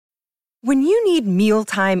When you need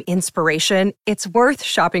mealtime inspiration, it's worth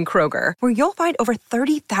shopping Kroger, where you'll find over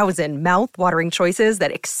 30,000 mouth-watering choices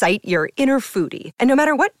that excite your inner foodie. And no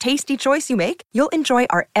matter what tasty choice you make, you'll enjoy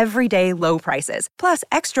our everyday low prices, plus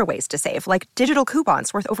extra ways to save, like digital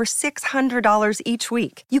coupons worth over $600 each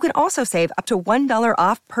week. You can also save up to $1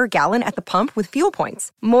 off per gallon at the pump with fuel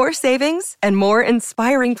points. More savings and more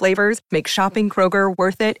inspiring flavors make shopping Kroger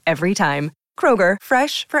worth it every time. Kroger,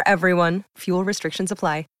 fresh for everyone. Fuel restrictions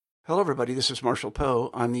apply. Hello, everybody. This is Marshall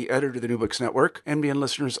Poe. I'm the editor of the New Books Network. NBN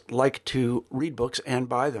listeners like to read books and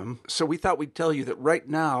buy them. So we thought we'd tell you that right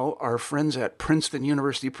now, our friends at Princeton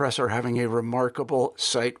University Press are having a remarkable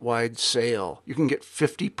site-wide sale. You can get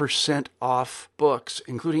 50% off books,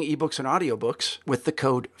 including ebooks and audiobooks, with the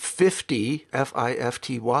code 50,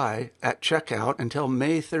 F-I-F-T-Y, at checkout until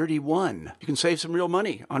May 31. You can save some real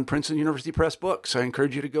money on Princeton University Press books. I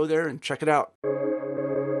encourage you to go there and check it out.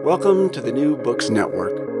 Welcome to the New Books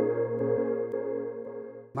Network.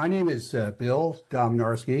 My name is Bill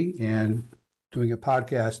Domnarski, and doing a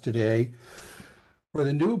podcast today for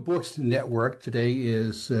the New Books Network. Today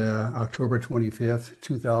is October 25th,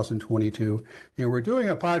 2022, and we're doing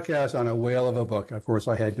a podcast on a whale of a book. Of course,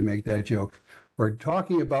 I had to make that joke. We're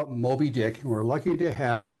talking about Moby Dick, and we're lucky to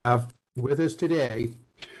have with us today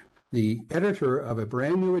the editor of a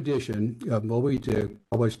brand new edition of Moby Dick,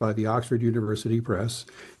 published by the Oxford University Press,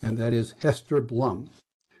 and that is Hester Blum.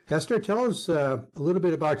 Hester, tell us a little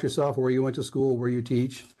bit about yourself, where you went to school, where you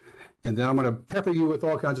teach, and then I'm going to pepper you with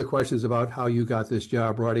all kinds of questions about how you got this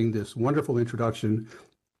job writing this wonderful introduction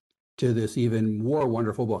to this even more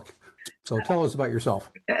wonderful book. So tell us about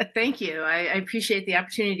yourself. Thank you. I appreciate the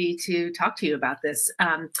opportunity to talk to you about this.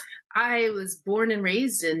 I was born and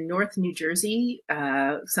raised in North New Jersey.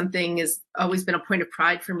 Something has always been a point of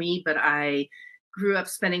pride for me, but I grew up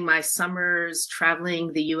spending my summers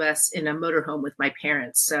traveling the U.S. in a motorhome with my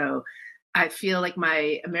parents. So I feel like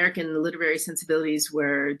my American literary sensibilities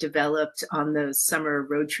were developed on those summer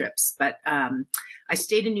road trips. But I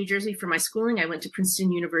stayed in New Jersey for my schooling. I went to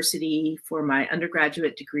Princeton University for my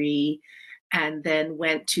undergraduate degree, and then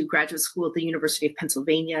went to graduate school at the University of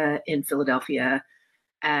Pennsylvania in Philadelphia.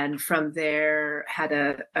 And from there, had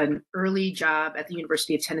an early job at the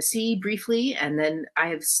University of Tennessee briefly. And then I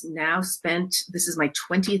have now spent, this is my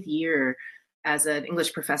 20th year as an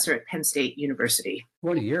English professor at Penn State University.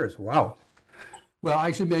 20 years, wow. Well,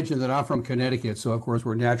 I should mention that I'm from Connecticut, so of course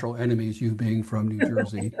we're natural enemies, you being from New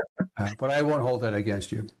Jersey. But I won't hold that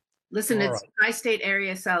against you. Listen, it's tri-state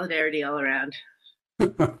area solidarity all around.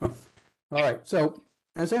 All right, so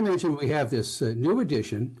as I mentioned, we have this new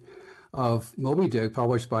edition of Moby Dick,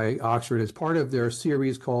 published by Oxford as part of their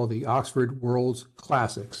series called the Oxford World's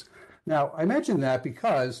Classics. Now, I mention that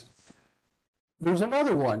because there's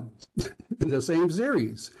another one in the same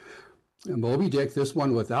series, Moby Dick, this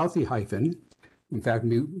one without the hyphen. In fact,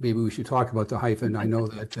 maybe we should talk about the hyphen. I know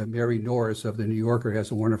that Mary Norris of the New Yorker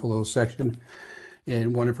has a wonderful little section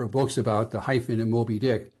in one of her books about the hyphen in Moby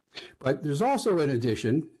Dick. But there's also an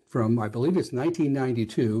edition from, I believe it's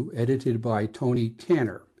 1992, edited by Tony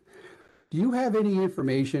Tanner. Do you have any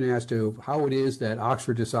information as to how it is that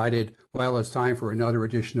Oxford decided, well, it's time for another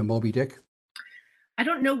edition of Moby Dick? I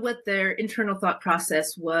don't know what their internal thought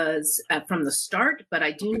process was from the start, but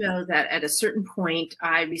I do know that at a certain point,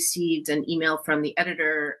 I received an email from the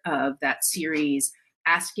editor of that series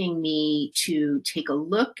asking me to take a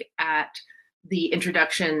look at the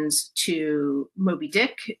introductions to Moby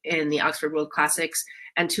Dick in the Oxford World Classics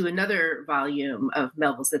and to another volume of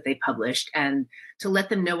Melville's that they published, and to let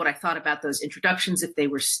them know what I thought about those introductions, if they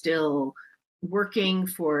were still working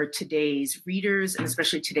for today's readers, and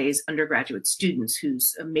especially today's undergraduate students,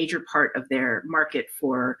 who's a major part of their market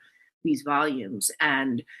for these volumes.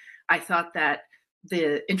 And I thought that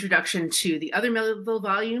the introduction to the other Melville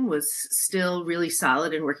volume was still really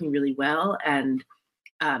solid and working really well. And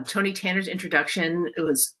Tony Tanner's introduction, it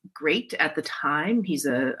was great at the time. He's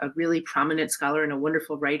a really prominent scholar and a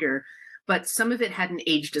wonderful writer, but some of it hadn't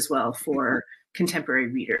aged as well for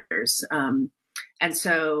contemporary readers. And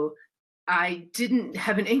so I didn't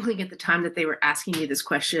have an inkling at the time that they were asking me this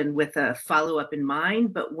question with a follow-up in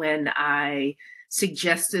mind, but when I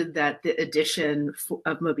suggested that the edition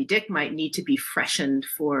of Moby Dick might need to be freshened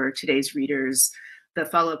for today's readers, the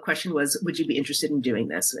follow-up question was, would you be interested in doing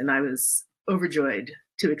this? And I was overjoyed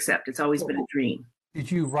to accept. It's always been a dream.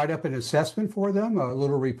 Did you write up an assessment for them, a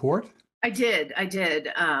little report? I did.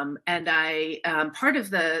 And I part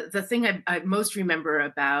of the thing I most remember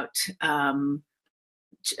about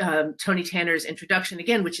Tony Tanner's introduction,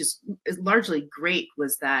 again, which is largely great,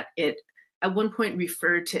 was that it at one point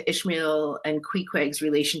referred to Ishmael and Queequeg's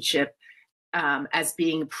relationship as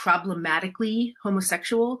being problematically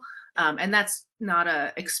homosexual. And that's not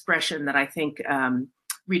a expression that I think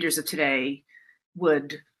readers of today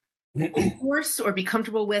would force or be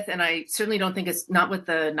comfortable with. And I certainly don't think it's not what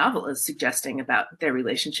the novel is suggesting about their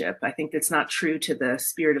relationship. I think it's not true to the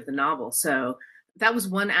spirit of the novel. So that was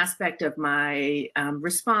one aspect of my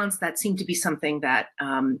response that seemed to be something that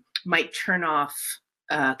might turn off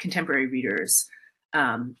contemporary readers.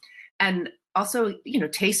 And also,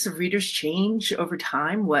 tastes of readers change over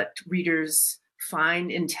time. What readers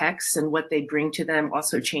find in texts and what they bring to them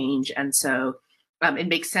also change. And so it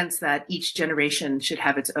makes sense that each generation should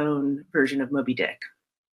have its own version of Moby Dick.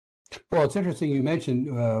 Well, it's interesting you mentioned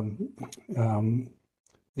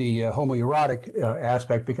the homoerotic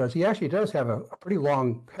aspect, because he actually does have a pretty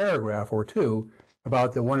long paragraph or two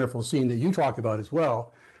about the wonderful scene that you talked about as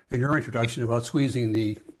well in your introduction about squeezing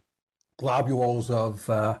the globules of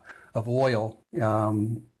oil.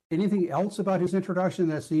 Anything else about his introduction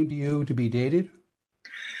that seemed to you to be dated?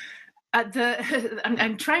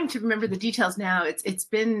 I'm trying to remember the details now. It's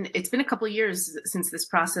been a couple of years since this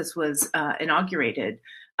process was inaugurated.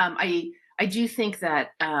 I do think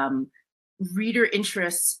that reader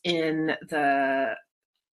interests in the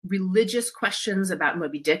religious questions about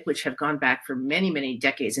Moby Dick, which have gone back for many, many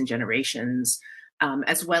decades and generations,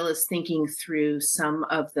 as well as thinking through some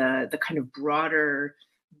of the kind of broader,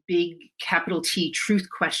 big capital T truth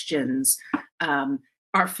questions,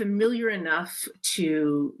 are familiar enough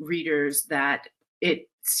to readers that it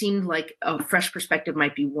seemed like a fresh perspective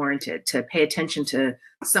might be warranted to pay attention to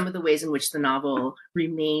some of the ways in which the novel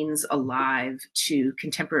remains alive to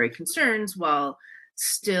contemporary concerns while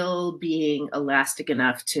still being elastic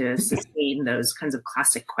enough to sustain those kinds of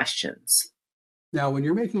classic questions. Now, when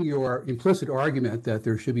you're making your implicit argument that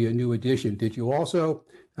there should be a new edition, did you also,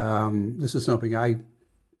 this is something I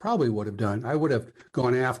probably would have done. I would have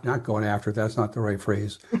not gone after, that's not the right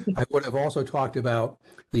phrase. I would have also talked about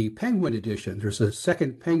the Penguin edition. There's a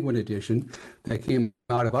second Penguin edition that came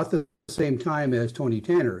out about the same time as Tony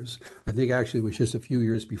Tanner's. I think actually it was just a few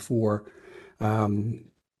years before. And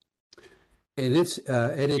it's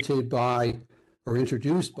edited by or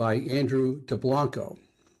introduced by Andrew DeBlanco.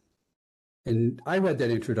 And I read that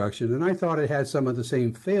introduction, and I thought it had some of the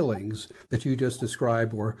same failings that you just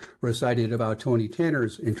described or recited about Tony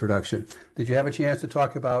Tanner's introduction. Did you have a chance to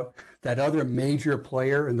talk about that other major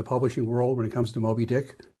player in the publishing world when it comes to Moby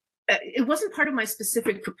Dick? It wasn't part of my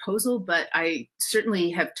specific proposal, but I certainly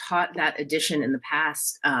have taught that edition in the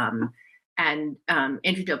past. And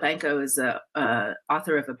Andrew DeBlanco is a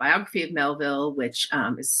author of a biography of Melville, which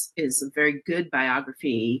is a very good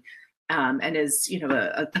biography. And is,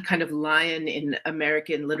 a kind of lion in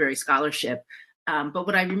American literary scholarship. But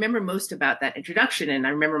what I remember most about that introduction, and I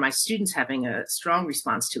remember my students having a strong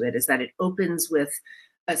response to it, is that it opens with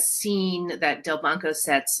a scene that DeBlanco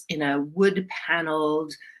sets in a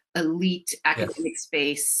wood-paneled, elite academic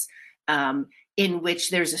space, in which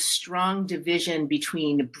there's a strong division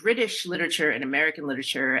between British literature and American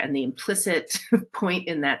literature. And the implicit point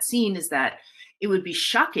in that scene is that it would be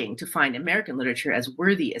shocking to find American literature as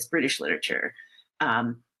worthy as British literature.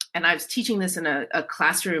 And I was teaching this in a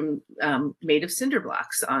classroom made of cinder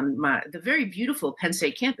blocks on the very beautiful Penn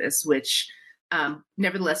State campus, which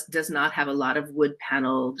nevertheless does not have a lot of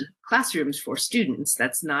wood-paneled classrooms for students.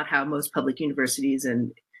 That's not how most public universities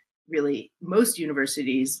and really most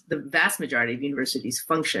universities, the vast majority of universities,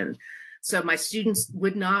 function. So my students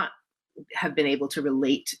would not have been able to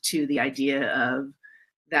relate to the idea of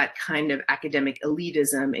that kind of academic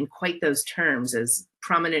elitism in quite those terms, as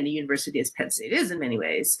prominent a university as Penn State is in many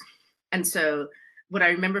ways. And so what I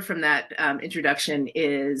remember from that introduction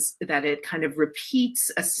is that it kind of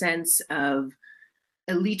repeats a sense of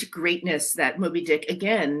elite greatness that Moby Dick,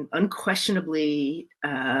 again, unquestionably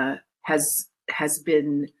has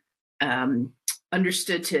been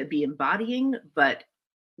understood to be embodying, but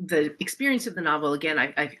the experience of the novel, again,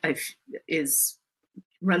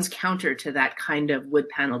 runs counter to that kind of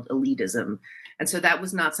wood-paneled elitism. And so that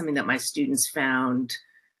was not something that my students found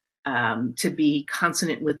to be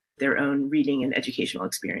consonant with their own reading and educational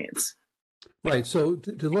experience. Right. So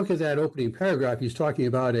to look at that opening paragraph, he's talking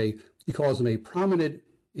about he calls him a prominent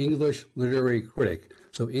English literary critic.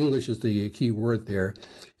 So English is the key word there.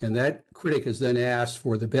 And that critic is then asked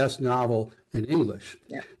for the best novel in English.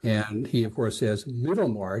 Yeah. And he, of course, says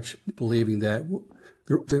Middlemarch, believing that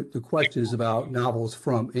the question is about novels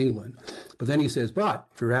from England. But then he says, but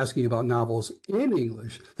if you're asking about novels in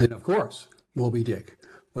English, then of course, Moby Dick,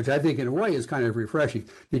 which I think in a way is kind of refreshing.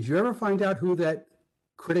 Did you ever find out who that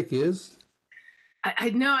critic is?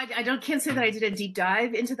 Can't say that I did a deep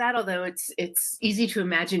dive into that, although it's easy to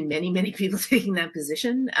imagine many people taking that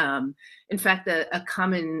position. In fact, a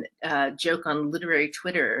common joke on literary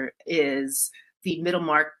Twitter is the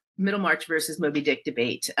Middlemarch versus Moby Dick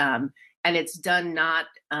debate. And it's done not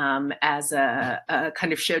as a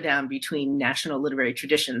kind of showdown between national literary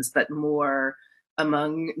traditions, but more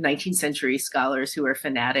among 19th century scholars who are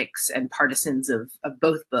fanatics and partisans of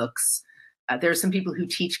both books. There are some people who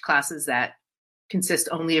teach classes that consist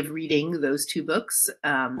only of reading those two books.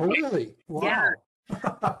 Oh, really? Wow.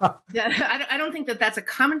 Yeah. I don't think that that's a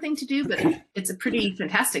common thing to do, but it's a pretty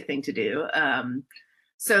fantastic thing to do.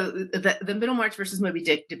 So the Middlemarch versus Moby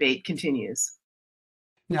Dick debate continues.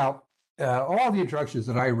 Now, all the introductions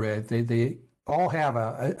that I read, they all have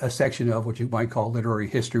a section of what you might call literary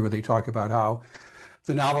history, where they talk about how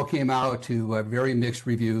the novel came out to very mixed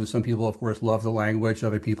reviews. Some people, of course, loved the language.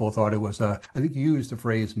 Other people thought it was I think you used the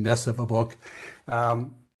phrase mess of a book.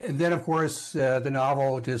 And then, of course, the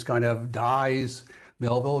novel just kind of dies.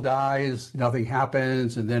 Melville dies, nothing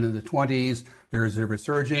happens. And then in the 20s, there's a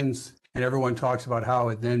resurgence, and everyone talks about how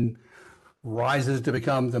it then rises to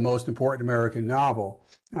become the most important American novel.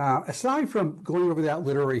 Aside from going over that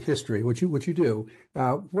literary history, which you do,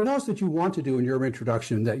 what else did you want to do in your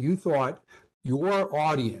introduction that you thought your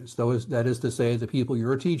audience, that is to say, the people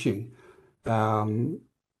you're teaching,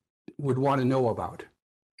 would want to know about?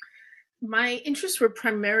 My interests were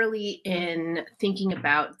primarily in thinking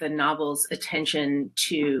about the novel's attention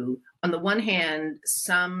to, on the one hand,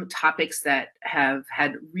 some topics that have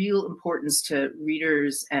had real importance to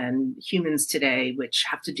readers and humans today, which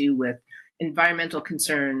have to do with environmental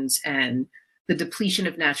concerns and the depletion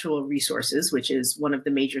of natural resources, which is one of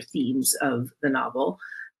the major themes of the novel.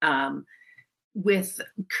 With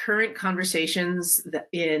current conversations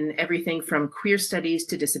in everything from queer studies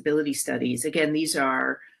to disability studies. Again, these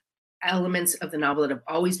are elements of the novel that have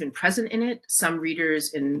always been present in it. Some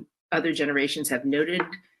readers in other generations have noted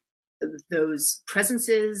those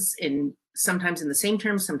presences sometimes in the same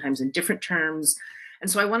terms, sometimes in different terms. And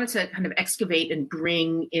so I wanted to kind of excavate and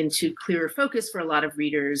bring into clearer focus for a lot of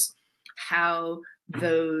readers how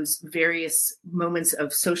those various moments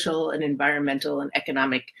of social and environmental and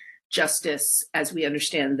economic justice, as we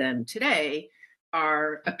understand them today,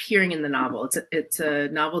 are appearing in the novel. It's a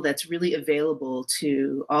novel that's really available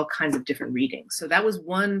to all kinds of different readings. So that was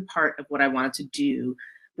one part of what I wanted to do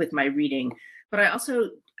with my reading. But I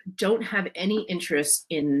also don't have any interest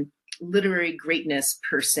in literary greatness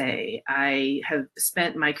per se. I have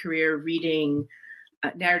spent my career reading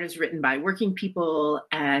narratives written by working people,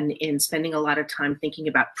 and in spending a lot of time thinking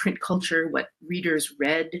about print culture, what readers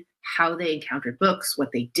read, how they encountered books,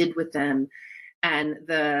 what they did with them. And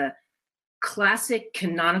the classic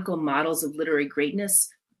canonical models of literary greatness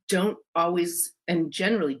don't always and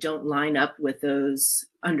generally don't line up with those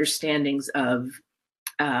understandings of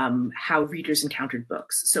how readers encountered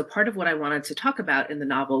books. So part of what I wanted to talk about in the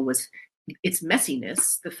novel was its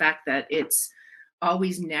messiness, the fact that it's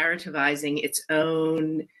always narrativizing its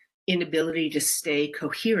own inability to stay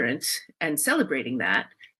coherent, and celebrating that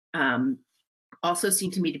also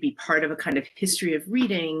seemed to me to be part of a kind of history of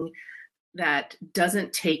reading that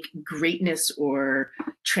doesn't take greatness or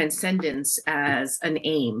transcendence as an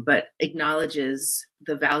aim, but acknowledges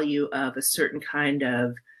the value of a certain kind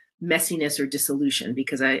of messiness or dissolution,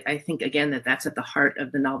 because I think, again, that that's at the heart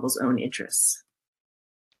of the novel's own interests.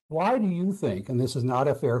 Why do you think, and this is not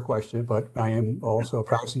a fair question, but I am also a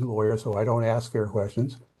practicing lawyer, so I don't ask fair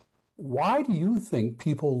questions. Why do you think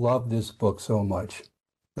people love this book so much?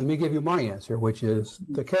 Let me give you my answer, which is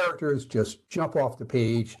the characters just jump off the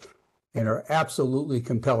page and are absolutely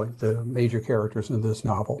compelling, the major characters in this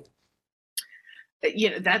novel.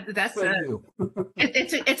 That's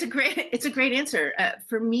it's a great answer.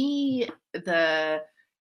 For me, the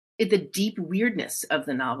deep weirdness of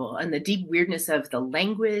the novel and the deep weirdness of the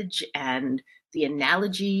language and the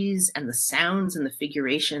analogies and the sounds and the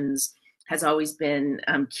figurations has always been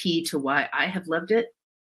key to why I have loved it.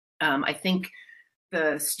 I think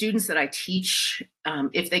the students that I teach,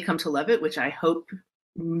 if they come to love it, which I hope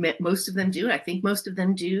most of them do, I think most of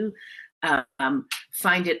them do,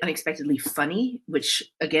 find it unexpectedly funny, which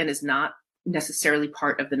again is not necessarily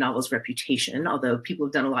part of the novel's reputation, although people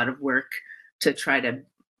have done a lot of work to try to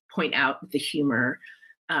point out the humor.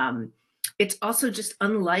 It's also just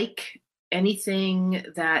unlike anything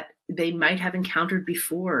that they might have encountered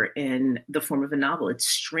before in the form of a novel. It's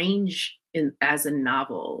strange as a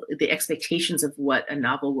novel, the expectations of what a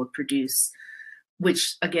novel will produce,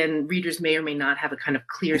 which again, readers may or may not have a kind of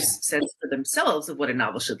clear sense for themselves of what a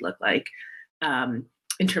novel should look like,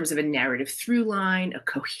 in terms of a narrative through line, a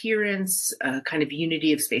coherence, a kind of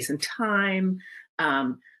unity of space and time,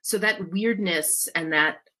 So that weirdness and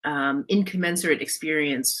that incommensurate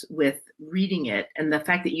experience with reading it, and the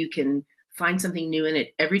fact that you can find something new in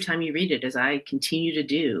it every time you read it, as I continue to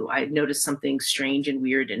do, I notice something strange and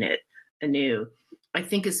weird in it anew, I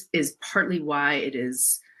think is partly why it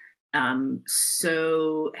is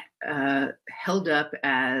so held up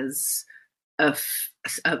as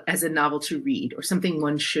as a novel to read, or something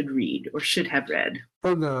one should read or should have read.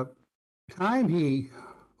 From the time he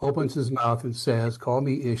opens his mouth and says, "Call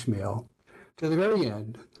me Ishmael," to the very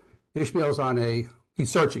end, Ishmael's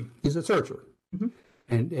he's searching. He's a searcher. Mm-hmm.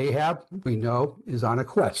 And Ahab, we know, is on a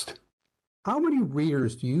quest. How many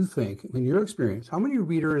readers do you think, in your experience, how many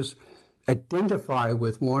readers identify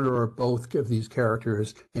with one or both of these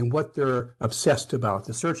characters and what they're obsessed about,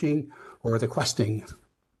 the searching or the questing?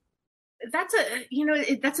 That's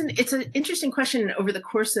it's an interesting question. Over the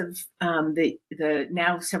course of the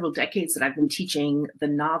now several decades that I've been teaching the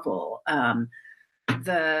novel,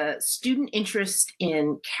 the student interest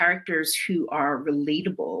in characters who are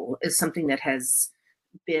relatable is something that has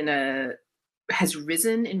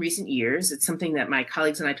risen in recent years. It's something that my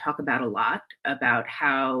colleagues and I talk about a lot, about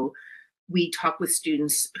how we talk with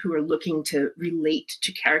students who are looking to relate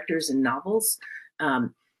to characters in novels.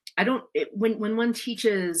 When one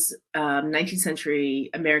teaches 19th century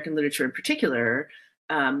American literature in particular,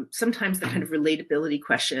 sometimes the kind of relatability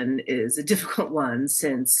question is a difficult one,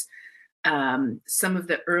 since some of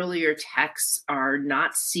the earlier texts are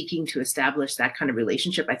not seeking to establish that kind of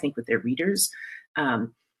relationship, I think, with their readers.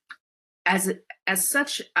 As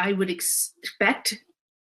such, I would expect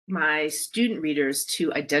my student readers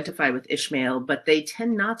to identify with Ishmael, but they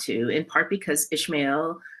tend not to, in part because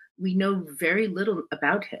Ishmael, we know very little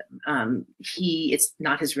about him. It's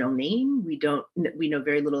not his real name. We know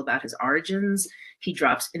very little about his origins. He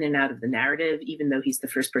drops in and out of the narrative, even though he's the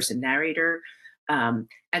first person narrator. And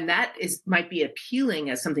that might be appealing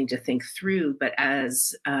as something to think through, but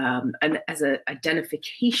as an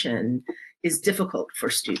identification is difficult for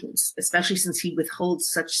students, especially since he withholds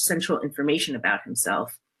such central information about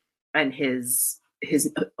himself and his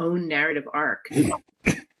own narrative arc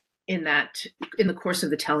in the course of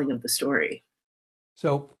the telling of the story.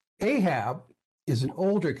 So Ahab is an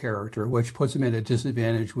older character, which puts him at a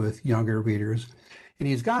disadvantage with younger readers. And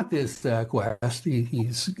he's got this quest.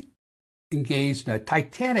 He's engaged in a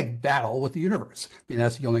titanic battle with the universe. I mean,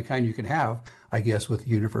 that's the only kind you can have, I guess, with the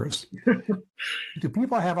universe. Do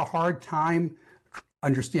people have a hard time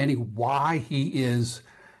understanding why he is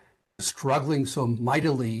struggling so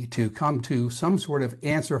mightily to come to some sort of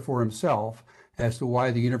answer for himself as to why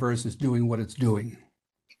the universe is doing what it's doing?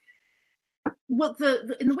 Well,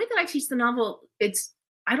 in the way that I teach the novel,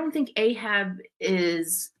 I don't think Ahab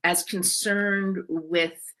is as concerned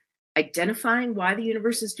with identifying why the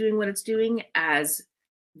universe is doing what it's doing as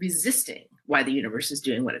resisting why the universe is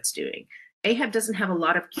doing what it's doing. Ahab doesn't have a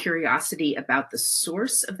lot of curiosity about the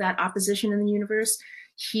source of that opposition in the universe.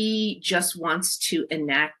 He just wants to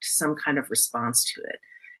enact some kind of response to it.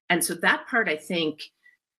 And so that part, I think,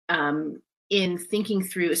 in thinking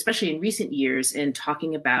through, especially in recent years, in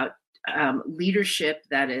talking about leadership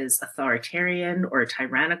that is authoritarian or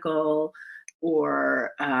tyrannical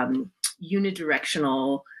or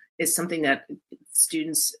unidirectional, is something that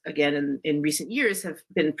students, again, in recent years have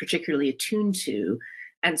been particularly attuned to.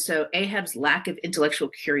 And so Ahab's lack of intellectual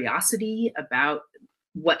curiosity about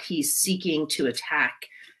what he's seeking to attack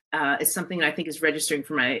is something I think is registering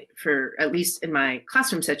for at least in my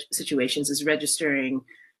classroom situations, is registering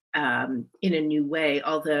in a new way,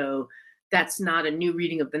 although that's not a new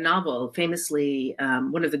reading of the novel. Famously,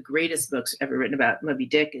 one of the greatest books ever written about Moby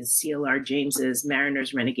Dick is C.L.R. James's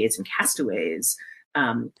Mariners, Renegades, and Castaways,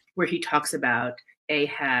 where he talks about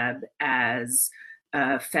Ahab as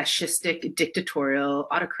a fascistic dictatorial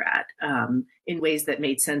autocrat in ways that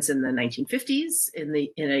made sense in the 1950s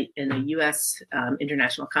in a U.S.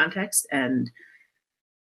 International context, and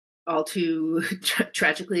all too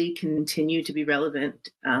tragically continue to be relevant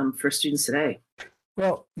for students today.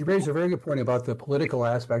 Well, you raised a very good point about the political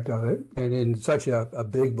aspect of it, and in such a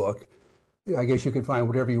big book, I guess you can find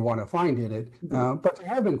whatever you want to find in it. But there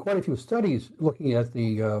have been quite a few studies looking at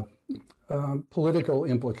the political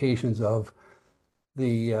implications of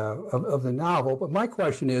the novel. But my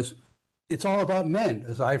question is, it's all about men,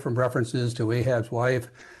 aside from references to Ahab's wife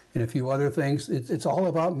and a few other things. It's all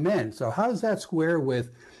about men. So how does that square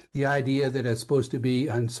with the idea that it's supposed to be,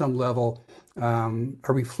 on some level, a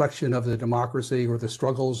reflection of the democracy or the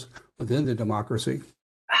struggles within the democracy?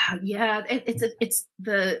 Yeah, it's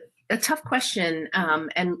a tough question,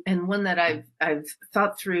 and one that I've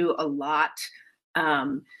thought through a lot.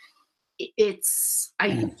 I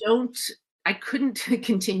don't I couldn't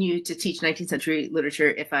continue to teach 19th century literature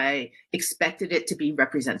if I expected it to be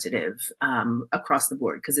representative across the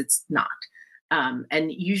board, because it's not.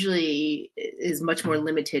 And usually is much more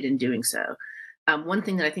limited in doing so. One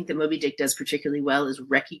thing that I think that Moby Dick does particularly well is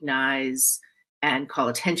recognize and call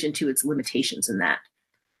attention to its limitations in that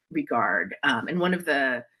regard. And one of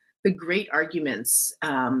the great arguments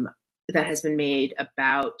that has been made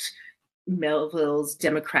about Melville's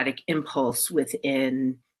democratic impulse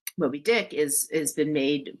within Moby Dick has been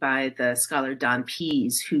made by the scholar Don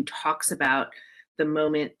Pease, who talks about the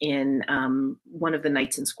moment in one of the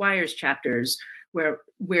Knights and Squires chapters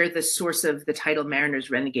where the source of the title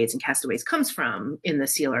Mariners, Renegades, and Castaways comes from in the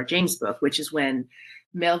C.L.R. James book, which is when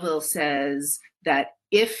Melville says that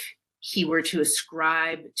if he were to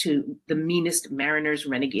ascribe to the meanest mariners,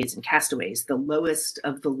 renegades, and castaways, the lowest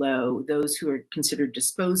of the low, those who are considered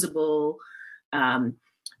disposable,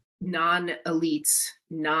 non-elites,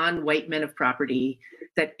 non-white men of property,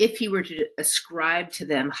 that if he were to ascribe to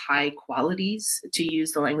them high qualities, to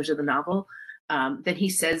use the language of the novel, then he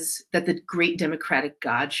says that the great democratic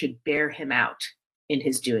God should bear him out in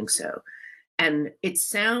his doing so. And it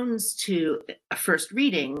sounds to a first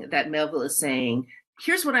reading that Melville is saying,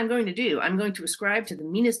 here's what I'm going to do. I'm going to ascribe to the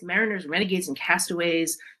meanest mariners, renegades, and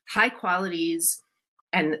castaways high qualities,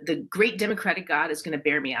 and the great democratic God is going to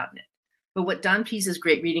bear me out in it. But what Don Pease's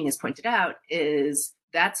great reading has pointed out is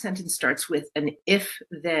that sentence starts with an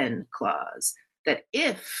if-then clause, that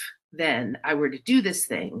if then I were to do this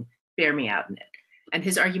thing, bear me out in it. And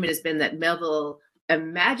his argument has been that Melville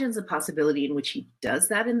imagines a possibility in which he does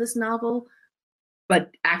that in this novel,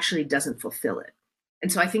 but actually doesn't fulfill it.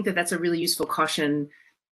 And so I think that that's a really useful caution,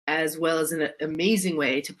 as well as an amazing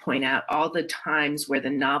way to point out all the times where the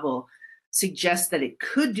novel suggests that it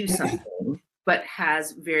could do something, but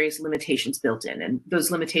has various limitations built in. And those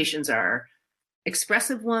limitations are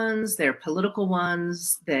expressive ones, they're political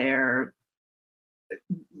ones, they're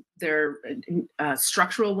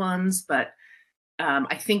structural ones. But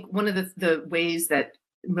I think one of the ways that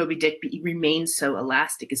Moby Dick remains so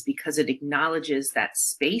elastic is because it acknowledges that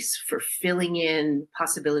space for filling in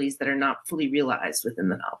possibilities that are not fully realized within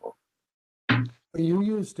the novel. You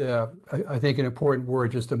used, I think, an important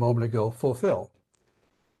word just a moment ago. Fulfill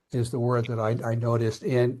is the word that I noticed,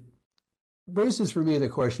 and raises for me the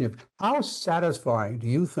question of how satisfying do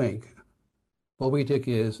you think Moby Dick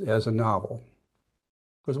is as a novel?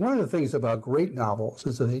 Because one of the things about great novels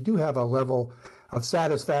is that they do have a level of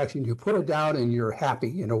satisfaction. You put it down and you're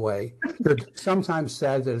happy in a way. You're sometimes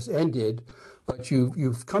sad that it's ended, but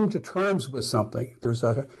you've come to terms with something. There's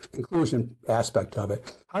a conclusion aspect of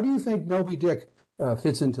it. How do you think Moby Dick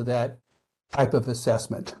fits into that type of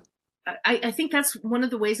assessment? I think that's one of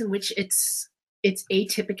the ways in which its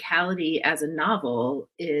atypicality as a novel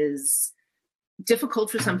is difficult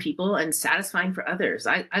for some people and satisfying for others.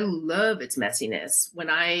 I love its messiness. When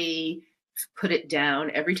I put it down,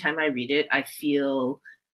 every time I read it, I feel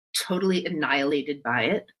totally annihilated by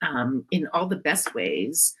it in all the best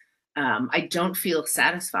ways. I don't feel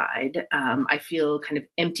satisfied. I feel kind of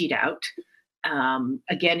emptied out,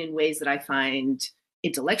 again, in ways that I find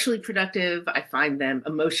intellectually productive. I find them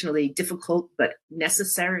emotionally difficult but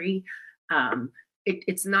necessary.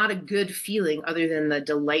 It's not a good feeling other than the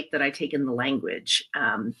delight that I take in the language.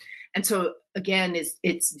 And so, again,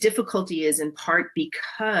 its difficulty is in part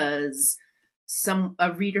because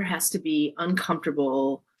a reader has to be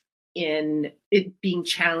uncomfortable in it being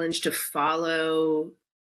challenged to follow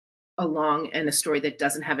along in a story that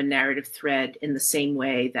doesn't have a narrative thread in the same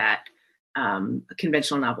way that a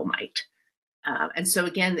conventional novel might. And so,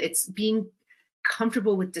 again, it's being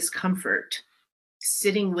comfortable with discomfort,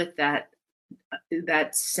 sitting with that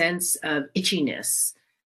sense of itchiness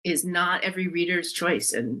is not every reader's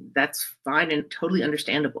choice, and that's fine and totally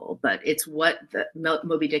understandable, but it's what the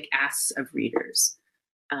Moby Dick asks of readers.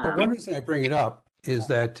 Well, one reason I bring it up is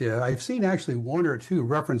that I've seen actually one or two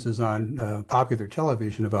references on popular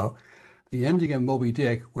television about the ending of Moby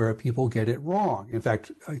Dick where people get it wrong. In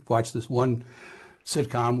fact, I watched this one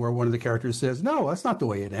sitcom where one of the characters says, "No, that's not the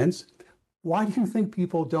way it ends." Why do you think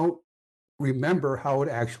people don't remember how it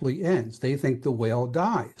actually ends? They think the whale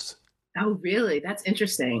dies. Oh, really? That's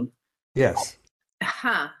interesting. Yes.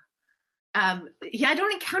 Huh. Yeah, I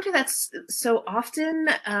don't encounter that so often,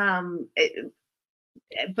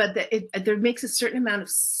 but there makes a certain amount of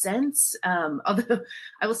sense. Although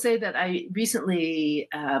I will say that I recently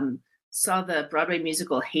saw the Broadway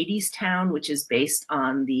musical Hadestown, which is based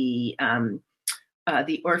on the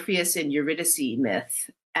Orpheus and Eurydice myth.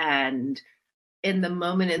 And in the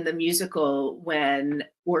moment in the musical when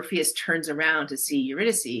Orpheus turns around to see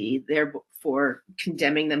Eurydice, therefore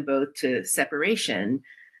condemning them both to separation,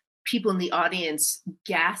 people in the audience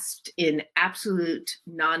gasped in absolute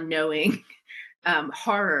non-knowing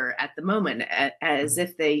horror at the moment, as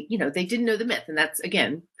if they didn't know the myth, and that's,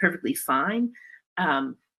 again, perfectly fine.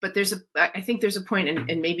 But I think there's a point,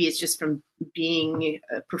 and maybe it's just from being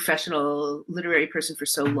a professional literary person for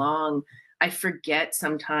so long, I forget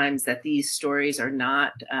sometimes that these stories are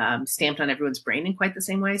not stamped on everyone's brain in quite the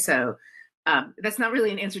same way. So that's not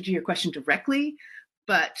really an answer to your question directly,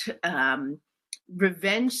 but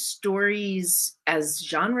revenge stories as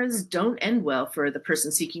genres don't end well for the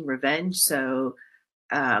person seeking revenge. So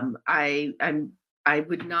I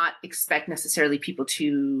would not expect necessarily people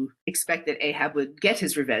to expect that Ahab would get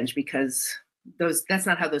his revenge, because that's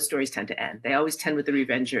not how those stories tend to end. They always tend with the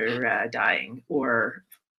revenger dying or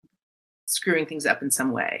screwing things up in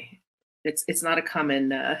some way. It's not a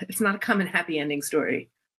common happy ending story.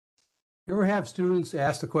 You ever have students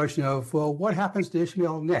ask the question of, well, what happens to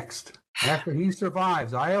Ishmael next after he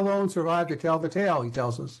survives? I alone survived to tell the tale, he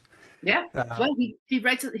tells us. Yeah. Well, he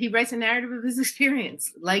writes a narrative of his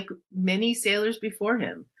experience, like many sailors before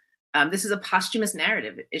him. This is a posthumous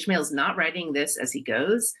narrative. Ishmael's not writing this as he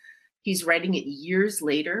goes. He's writing it years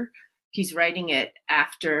later. He's writing it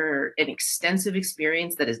after an extensive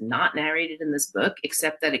experience that is not narrated in this book,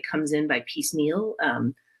 except that it comes in by piecemeal.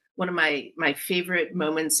 One of my favorite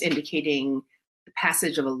moments indicating the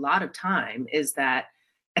passage of a lot of time is that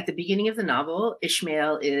at the beginning of the novel,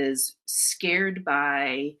 Ishmael is scared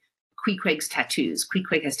by Queequeg's tattoos.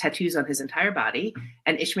 Queequeg has tattoos on his entire body,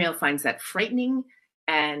 and Ishmael finds that frightening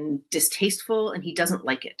and distasteful, and he doesn't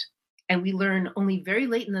like it. And we learn only very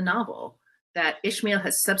late in the novel that Ishmael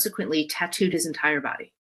has subsequently tattooed his entire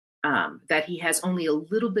body, that he has only a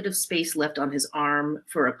little bit of space left on his arm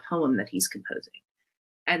for a poem that he's composing.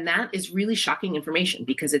 And that is really shocking information,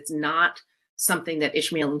 because it's not something that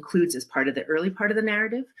Ishmael includes as part of the early part of the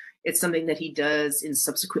narrative. It's something that he does in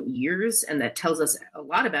subsequent years, and that tells us a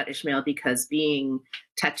lot about Ishmael, because being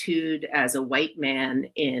tattooed as a white man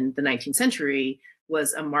in the 19th century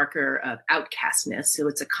was a marker of outcastness. So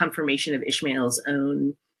it's a confirmation of Ishmael's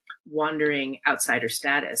own wandering outsider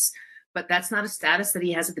status. But that's not a status that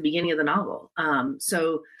he has at the beginning of the novel.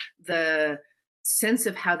 So the sense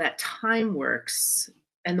of how that time works,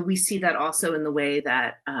 and we see that also in the way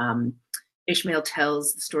that Ishmael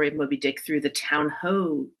tells the story of Moby Dick through the Town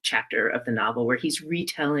Ho chapter of the novel, where he's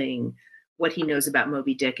retelling what he knows about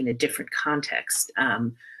Moby Dick in a different context.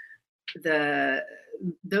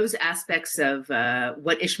 Those aspects of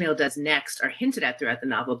what Ishmael does next are hinted at throughout the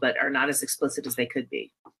novel, but are not as explicit as they could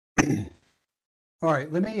be. All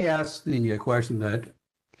right, let me ask the question that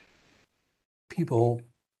people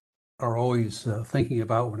are always thinking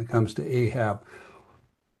about when it comes to Ahab.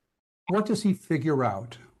 What does he figure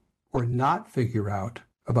out or not figure out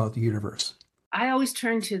about the universe? I always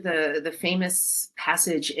turn to the famous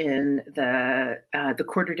passage in the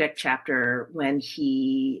quarterdeck chapter when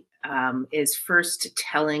he is first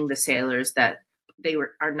telling the sailors that they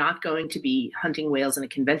are not going to be hunting whales in a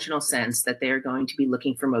conventional sense, that they are going to be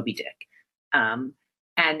looking for Moby Dick.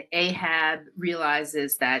 And Ahab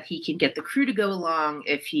realizes that he can get the crew to go along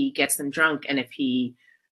if he gets them drunk, and if he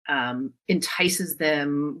entices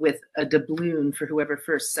them with a doubloon for whoever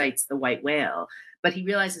first sights the white whale. But he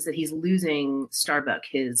realizes that he's losing Starbuck,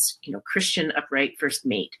 his Christian upright first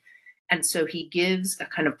mate. And so he gives a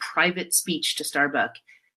kind of private speech to Starbuck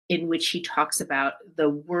in which he talks about the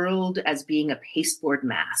world as being a pasteboard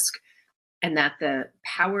mask, and that the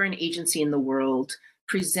power and agency in the world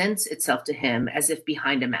presents itself to him as if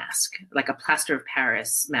behind a mask, like a plaster of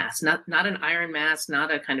Paris mask, not an iron mask,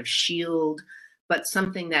 not a kind of shield, but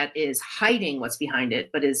something that is hiding what's behind it,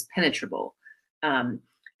 but is penetrable. And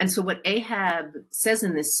so what Ahab says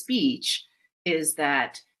in this speech is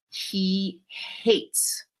that he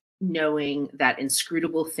hates knowing that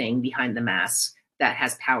inscrutable thing behind the mask that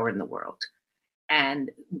has power in the world.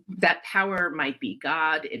 And that power might be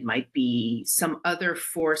God, it might be some other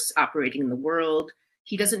force operating in the world.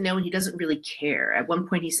 He doesn't know, and he doesn't really care. At one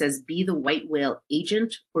point he says, be the white whale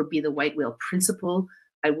agent or be the white whale principal,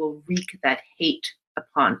 I will wreak that hate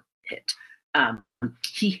upon it.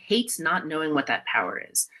 He hates not knowing what that power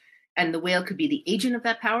is. And the whale could be the agent of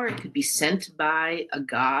that power. It could be sent by a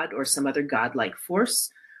god or some other godlike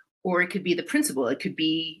force, or it could be the principal. It could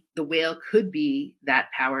be, the whale could be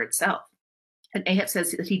that power itself. And Ahab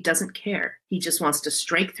says that he doesn't care. He just wants to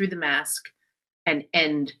strike through the mask and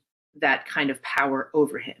end that kind of power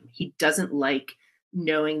over him. He doesn't like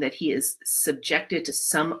knowing that he is subjected to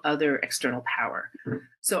some other external power.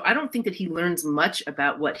 So I don't think that he learns much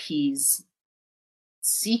about what he's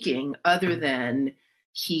seeking, other than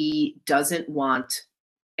he doesn't want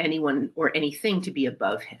anyone or anything to be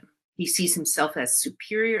above him. He sees himself as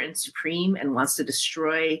superior and supreme and wants to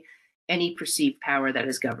destroy any perceived power that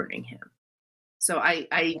is governing him. So I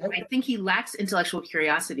think he lacks intellectual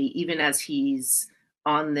curiosity even as he's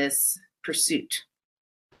on this pursuit.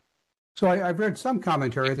 So I've read some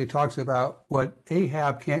commentary that talks about what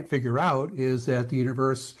Ahab can't figure out is that the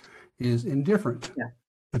universe is indifferent. Yeah.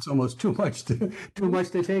 It's almost too much to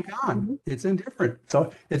take on. Mm-hmm. It's indifferent.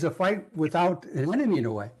 So it's a fight without an enemy in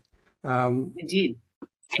a way. Indeed.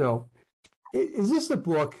 So is this a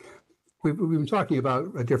book? We've been talking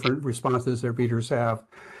about different responses that readers have.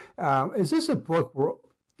 Is this a book for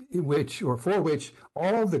which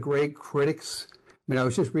all the great critics? I mean, I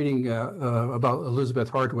was just reading about Elizabeth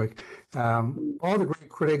Hardwick. All the great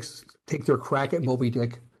critics take their crack at Moby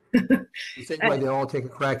Dick. The same way they all take a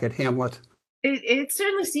crack at Hamlet. It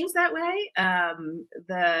certainly seems that way.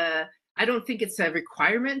 I don't think it's a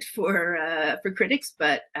requirement for critics,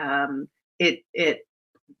 but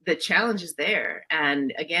the challenge is there.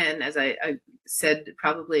 And again, as I said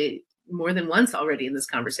probably more than once already in this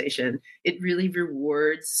conversation, it really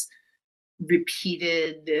rewards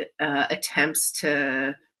repeated attempts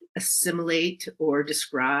to assimilate or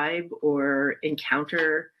describe or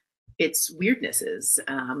encounter its weirdnesses.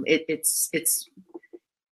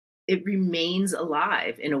 It remains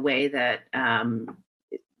alive in a way that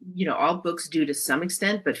all books do to some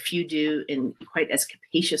extent, but few do in quite as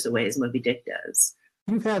capacious a way as Moby Dick does.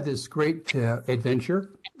 You've had this great adventure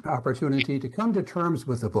opportunity to come to terms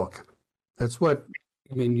with the book. That's what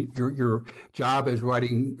I mean. Your job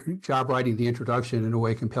writing the introduction in a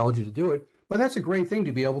way compelled you to do it. But that's a great thing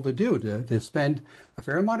to be able to do, to spend a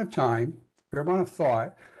fair amount of time, a fair amount of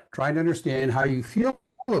thought, trying to understand how you feel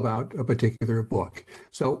about a particular book.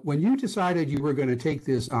 So when you decided you were going to take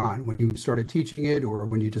this on, when you started teaching it, or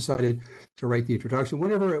when you decided to write the introduction,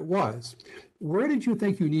 whatever it was, where did you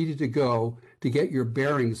think you needed to go to get your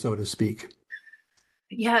bearings, so to speak?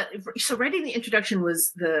 Yeah, so writing the introduction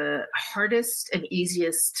was the hardest and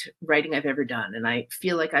easiest writing I've ever done. And I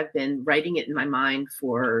feel like I've been writing it in my mind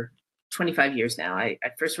for 25 years now. I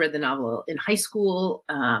first read the novel in high school,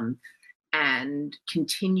 and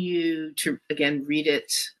continue to, again, read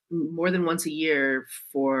it more than once a year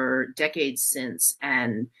for decades since.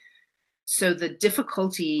 And so the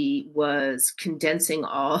difficulty was condensing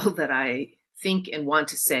all that I think and want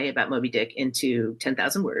to say about Moby Dick into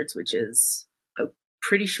 10,000 words, which is a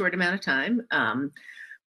pretty short amount of time,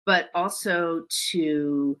 but also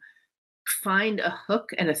to find a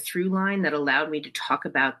hook and a through line that allowed me to talk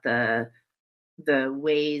about the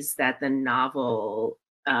ways that the novel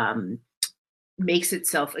makes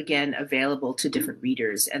itself again available to different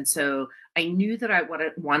readers. And so I knew that I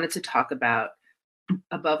wanted to talk about,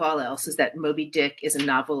 above all else, is that Moby Dick is a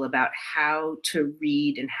novel about how to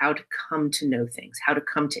read and how to come to know things, how to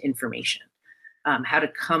come to information, how to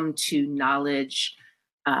come to knowledge,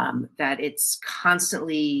 that it's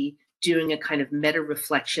constantly doing a kind of meta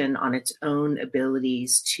reflection on its own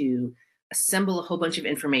abilities to assemble a whole bunch of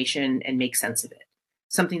information and make sense of it.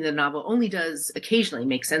 Something the novel only does occasionally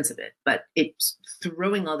make sense of it, but it's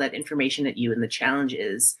throwing all that information at you. And the challenge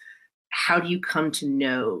is, how do you come to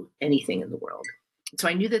know anything in the world? So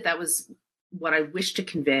I knew that was what I wished to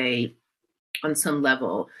convey on some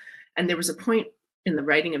level. And there was a point in the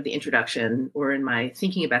writing of the introduction, or in my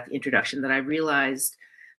thinking about the introduction, that I realized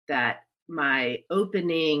that my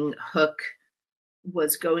opening hook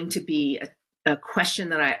was going to be a question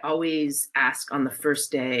that I always ask on the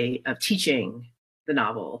first day of teaching the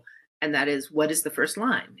novel, and that is, what is the first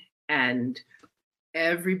line? And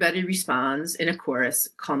everybody responds in a chorus,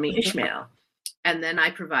 "Call me Ishmael." And then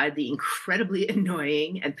I provide the incredibly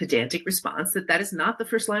annoying and pedantic response that is not the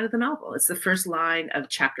first line of the novel. It's the first line of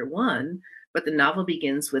chapter 1, but the novel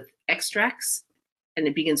begins with extracts and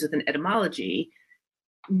it begins with an etymology,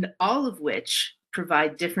 all of which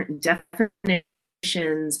provide different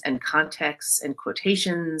definitions and contexts and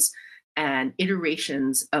quotations and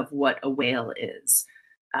iterations of what a whale is.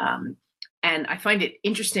 And I find it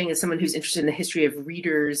interesting, as someone who's interested in the history of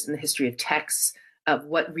readers and the history of texts, of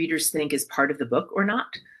what readers think is part of the book or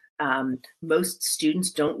not. Most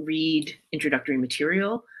students don't read introductory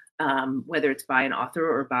material, whether it's by an author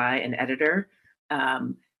or by an editor.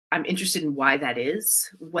 I'm interested in why that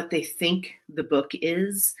is, what they think the book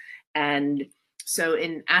is. And so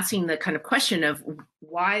in asking the kind of question of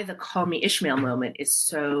why the "Call me Ishmael" moment is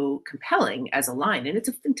so compelling as a line, and it's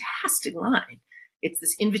a fantastic line. It's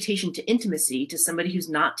this invitation to intimacy to somebody who's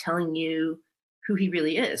not telling you who he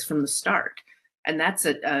really is from the start. And that's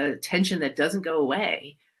a tension that doesn't go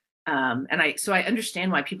away. So I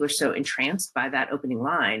understand why people are so entranced by that opening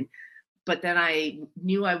line. But then I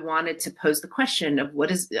knew I wanted to pose the question of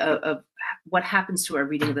what happens to our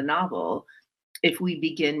reading of the novel if we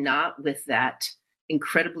begin not with that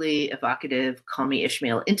incredibly evocative "Call Me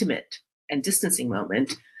Ishmael" intimate and distancing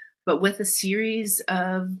moment, but with a series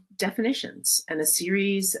of definitions and a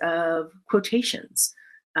series of quotations.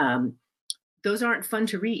 Those aren't fun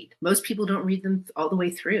to read. Most people don't read them all the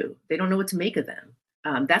way through. They don't know what to make of them.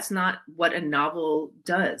 That's not what a novel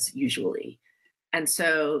does usually. And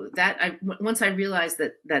so once I realized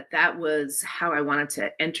that was how I wanted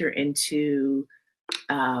to enter into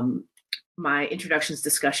my introductions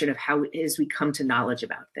discussion of how it is we come to knowledge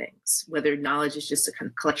about things, whether knowledge is just a kind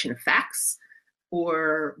of collection of facts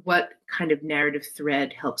or what kind of narrative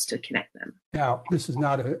thread helps to connect them. Now, this is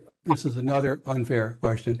another unfair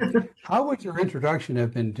question. How would your introduction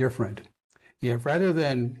have been different if rather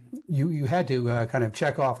than you had to kind of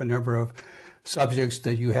check off a number of subjects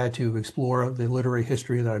that you had to explore? The literary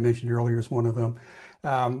history that I mentioned earlier is one of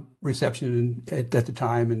them, reception at the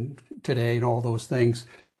time and today and all those things.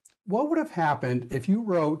 What would have happened if you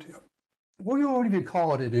wrote, we won't even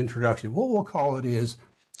call it an introduction. What we'll call it is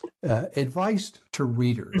advice to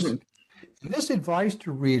readers. Mm-hmm. And this advice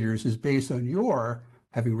to readers is based on your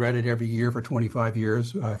having read it every year for 25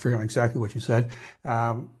 years, figuring exactly what you said,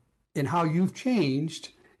 and how you've changed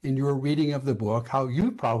in your reading of the book, how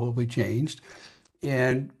you've probably changed,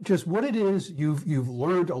 and just what it is you've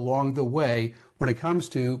learned along the way when it comes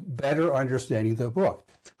to better understanding the book.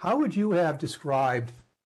 How would you have described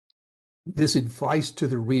this advice to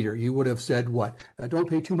the reader? You would have said what? Don't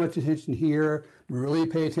pay too much attention here. Really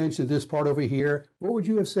pay attention to this part over here. What would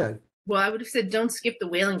you have said? Well, I would have said don't skip the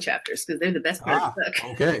whaling chapters because they're the best part of the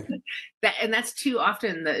book. Okay. And that's too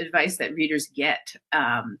often the advice that readers get.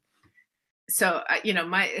 So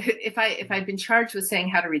if I'd been charged with saying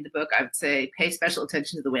how to read the book, I would say pay special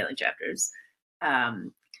attention to the whaling chapters. Now,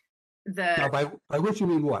 by which you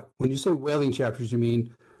mean what? When you say whaling chapters, you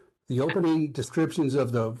mean the opening descriptions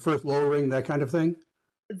of the first lowering, that kind of thing?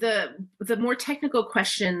 The more technical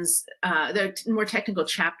questions, the more technical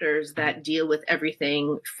chapters that deal with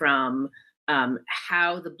everything from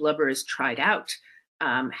how the blubber is tried out,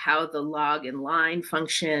 how the log and line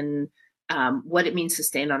function, what it means to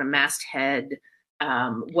stand on a masthead,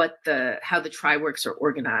 how the try works are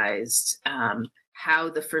organized, how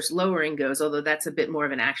the first lowering goes, although that's a bit more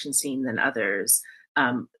of an action scene than others.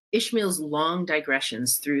 Ishmael's long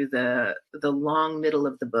digressions through the long middle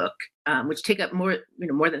of the book, which take up more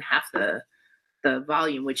than half the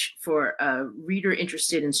volume, which for a reader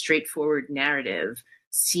interested in straightforward narrative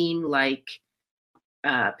seem like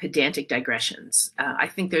pedantic digressions. I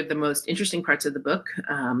think they're the most interesting parts of the book,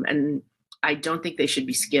 and I don't think they should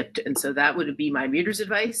be skipped. And so that would be my reader's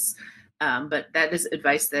advice. But that is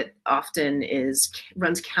advice that often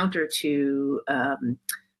runs counter to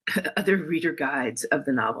other reader guides of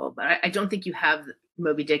the novel. But I don't think you have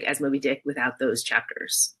Moby Dick as Moby Dick without those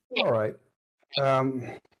chapters. All right.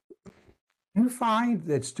 You find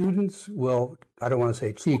that students will, I don't want to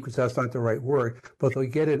say cheat because that's not the right word, but they'll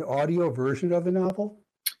get an audio version of the novel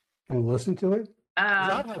and listen to it?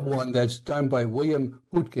 I have one that's done by William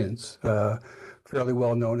Hootkins, fairly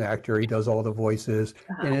well-known actor. He does all the voices,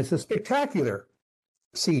 and it's a spectacular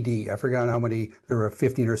CD. I forgot how many, there were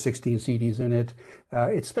 15 or 16 CDs in it.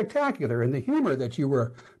 It's spectacular, and the humor that you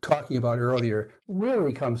were talking about earlier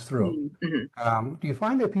really comes through. Mm-hmm. Do you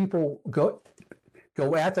find that people go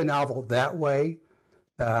at the novel that way,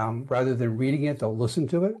 rather than reading it, they'll listen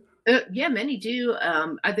to it? Yeah, many do.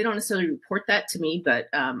 They don't necessarily report that to me, but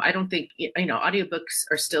I don't think, audiobooks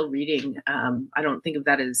are still reading. I don't think of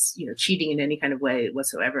that as, cheating in any kind of way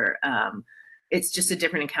whatsoever. It's just a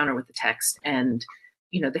different encounter with the text. And,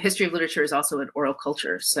 the history of literature is also an oral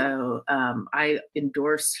culture. So I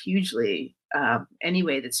endorse hugely any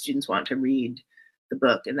way that students want to read the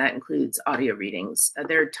book, and that includes audio readings.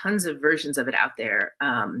 There are tons of versions of it out there.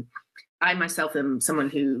 I myself am someone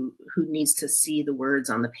who needs to see the words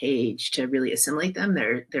on the page to really assimilate them.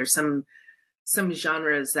 There's some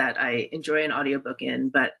genres that I enjoy an audiobook in,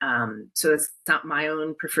 but so it's not my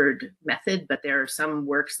own preferred method, but there are some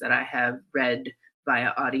works that I have read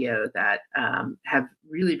via audio that have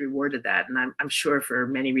really rewarded that. And I'm sure for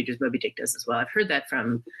many readers, Moby Dick does as well. I've heard that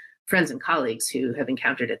from friends and colleagues who have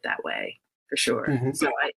encountered it that way, for sure. Mm-hmm.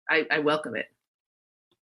 So I welcome it.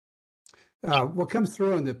 What comes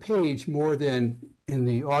through on the page more than in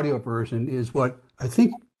the audio version is what I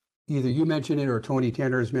think either you mentioned it or Tony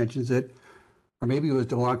Tanners mentions it, or maybe it was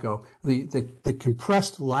Delanco, the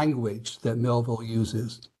compressed language that Melville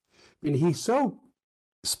uses. I mean, he's so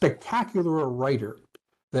spectacular a writer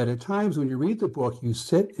that at times when you read the book, you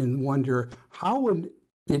sit and wonder,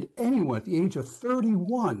 did anyone at the age of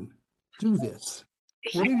 31 do this?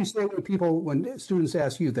 What do you say when students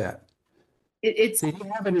ask you that? It's Did he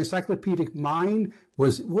have an encyclopedic mind?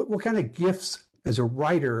 What kind of gifts as a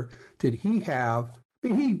writer did he have? I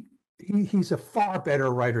mean, he's a far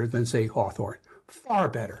better writer than, say, Hawthorne. Far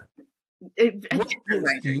better. a What different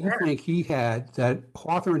gifts do you writer. think he had that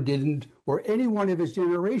Hawthorne didn't, or anyone of his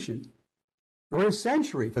generation, or his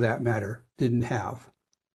century for that matter, didn't have?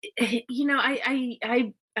 You know,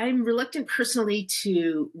 I'm reluctant personally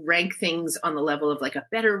to rank things on the level of like a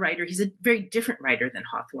better writer. He's a very different writer than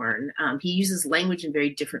Hawthorne. He uses language in very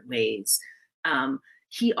different ways.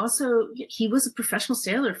 He was a professional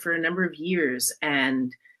sailor for a number of years,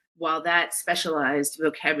 and while that specialized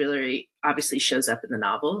vocabulary obviously shows up in the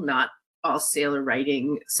novel, not all sailor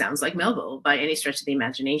writing sounds like Melville by any stretch of the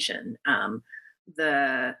imagination.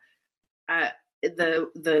 The uh,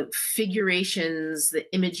 the figurations,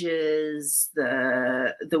 the images,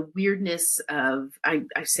 the weirdness of I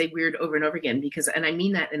say weird over and over again because, and I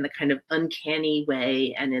mean that in the kind of uncanny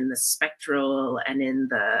way, and in the spectral, and in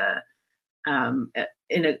a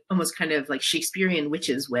almost kind of like Shakespearean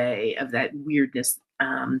witches way of that weirdness.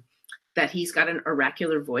 That he's got an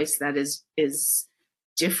oracular voice that is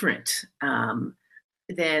different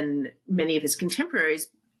than many of his contemporaries,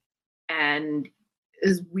 and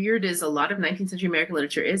as weird as a lot of 19th century American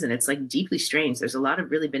literature is, and it's like deeply strange. There's a lot of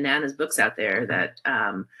really bananas books out there that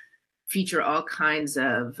feature all kinds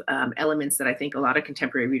of elements that I think a lot of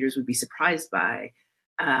contemporary readers would be surprised by.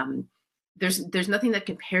 There's nothing that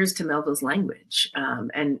compares to Melville's language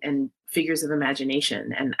and figures of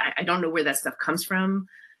imagination, and I don't know where that stuff comes from.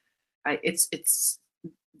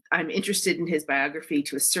 I'm interested in his biography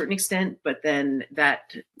to a certain extent, but then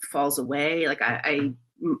that falls away. Like I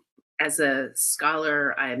as a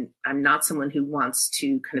scholar, I'm not someone who wants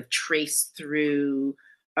to kind of trace through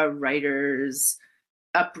a writer's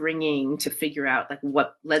upbringing to figure out like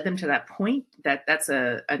what led them to that point. That's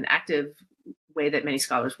an active way that many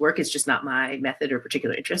scholars work. It's just not my method or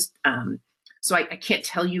particular interest. So I can't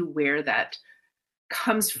tell you where that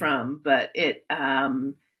comes from, but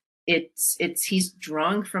he's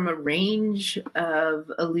drawing from a range of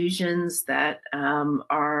allusions that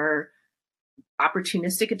are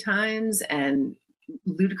opportunistic at times and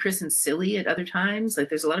ludicrous and silly at other times. Like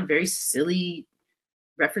there's a lot of very silly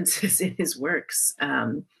references in his works,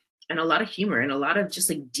 and a lot of humor and a lot of just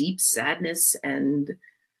like deep sadness and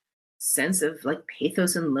sense of like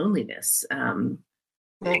pathos and loneliness.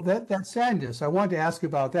 Well, that sadness, I wanted to ask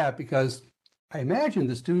about that because I imagine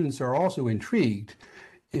the students are also intrigued,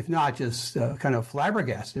 if not just kind of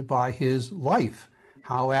flabbergasted by his life.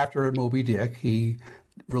 How after Moby Dick, he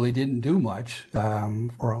really didn't do much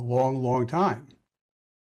for a long, long time.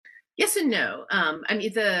 Yes and no. I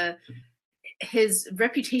mean, his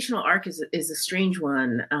reputational arc is a strange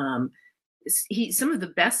one. Some of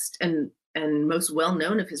the best and most well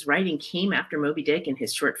known of his writing came after Moby Dick and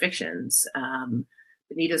his short fictions.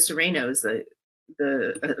 Benito Cereno is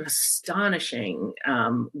the astonishing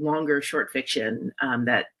longer short fiction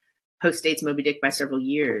that postdates Moby Dick by several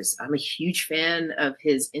years. I'm a huge fan of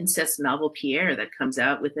his incest novel Pierre that comes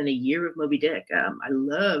out within a year of Moby Dick. I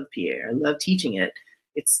love Pierre. I love teaching it.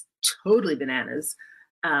 It's totally bananas.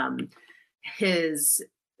 His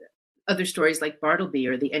other stories like Bartleby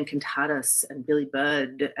or The Encantadas and Billy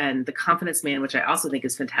Budd and The Confidence Man, which I also think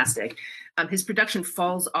is fantastic. His production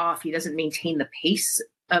falls off. He doesn't maintain the pace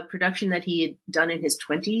of production that he had done in his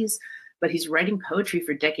 20s, but he's writing poetry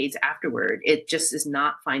for decades afterward. It just is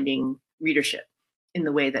not finding readership in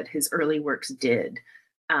the way that his early works did.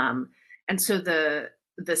 And so the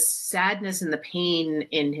sadness and the pain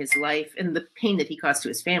in his life and the pain that he caused to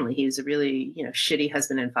his family, he was a really, shitty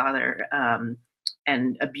husband and father,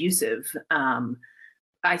 and abusive.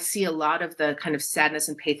 I see a lot of the kind of sadness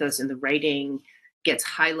and pathos in the writing gets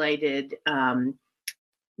highlighted,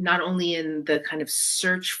 not only in the kind of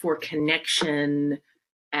search for connection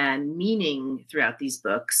and meaning throughout these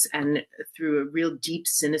books and through a real deep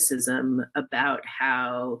cynicism about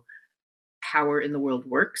how power in the world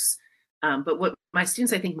works. But what my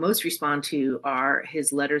students, I think, most respond to are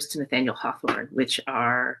his letters to Nathaniel Hawthorne, which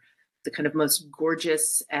are the kind of most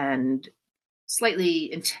gorgeous and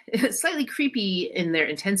slightly creepy in their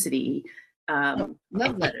intensity love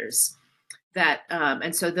letters. That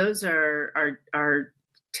and so those are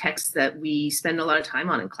texts that we spend a lot of time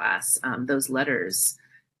on in class. Those letters.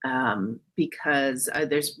 Because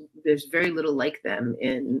there's very little like them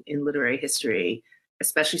in literary history,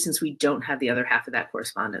 especially since we don't have the other half of that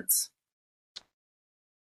correspondence.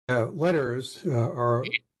 Letters are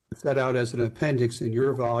set out as an appendix in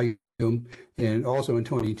your volume and also in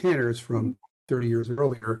Tony Tanner's from 30 years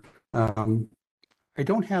earlier. I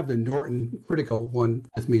don't have the Norton critical one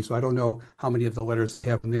with me, so I don't know how many of the letters they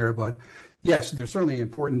have in there, but Yes, they're certainly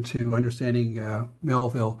important to understanding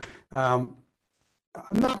Melville.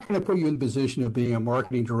 I'm not going to put you in the position of being a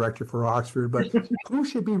marketing director for Oxford, but who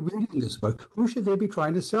should be reading this book? Who should they be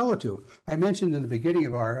trying to sell it to? I mentioned in the beginning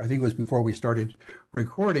of I think it was before we started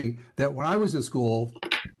recording, that when I was in school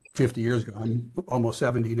 50 years ago, I'm almost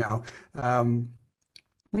 70 now,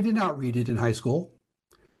 we did not read it in high school.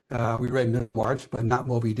 We read Middlemarch, but not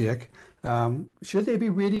Moby Dick. Should they be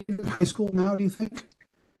reading it in high school now, do you think?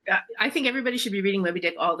 I think everybody should be reading Moby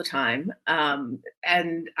Dick all the time.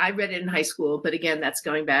 And I read it in high school, but again, that's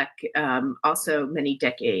going back also many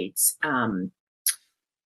decades. Was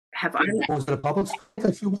it a public school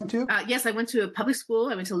that you went to? Yes, I went to a public school.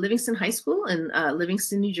 I went to Livingston High School in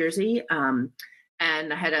Livingston, New Jersey. And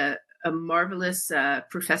I had a marvelous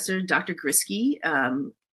professor, Dr. Grisky,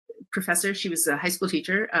 professor. She was a high school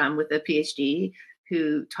teacher with a PhD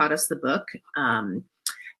who taught us the book.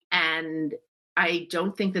 And I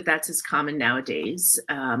don't think that that's as common nowadays,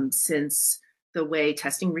 since the way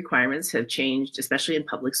testing requirements have changed, especially in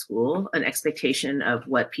public school, an expectation of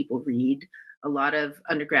what people read. A lot of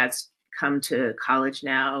undergrads come to college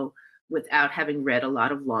now without having read a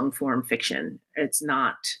lot of long form fiction. It's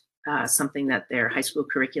not something that their high school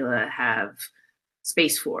curricula have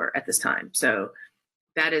space for at this time. So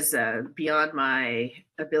that is beyond my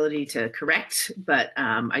ability to correct, but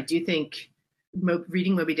I do think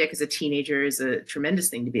reading Moby Dick as a teenager is a tremendous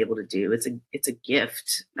thing to be able to do. It's a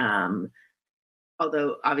gift,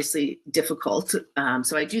 although obviously difficult.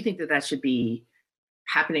 So I do think that should be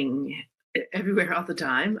happening everywhere all the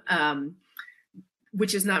time,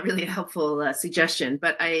 which is not really a helpful suggestion.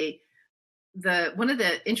 But one of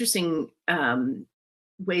the interesting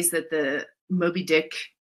ways that the Moby Dick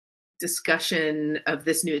discussion of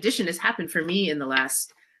this new edition has happened for me in the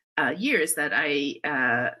last years, that I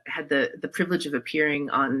had the privilege of appearing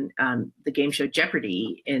on the game show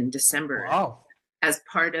Jeopardy in December. Wow. As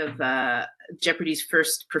part of Jeopardy's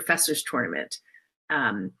first professors tournament.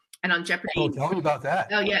 And on Jeopardy, tell me about that.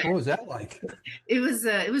 Oh yeah, what was that like? It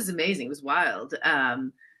was amazing. It was wild.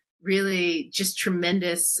 Really, just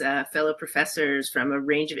tremendous fellow professors from a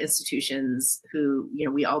range of institutions who,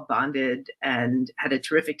 we all bonded and had a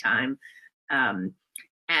terrific time.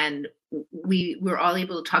 And we were all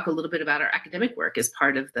able to talk a little bit about our academic work as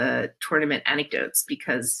part of the tournament anecdotes,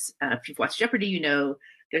 because if you've watched Jeopardy,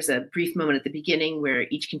 there's a brief moment at the beginning where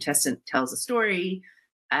each contestant tells a story.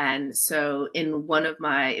 And so in one of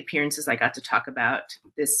my appearances, I got to talk about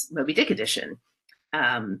this Moby Dick edition,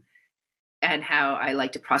 and how I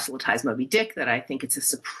like to proselytize Moby Dick, that I think it's a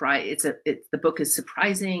surprise. The book is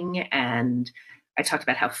surprising, and I talked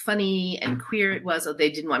about how funny and queer it was. Oh, they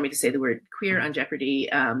didn't want me to say the word queer on Jeopardy.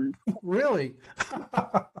 Really?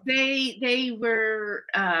 They were.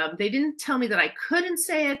 They didn't tell me that I couldn't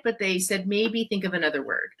say it, but they said maybe think of another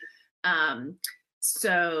word.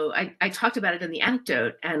 So I talked about it in the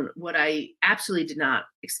anecdote, and what I absolutely did not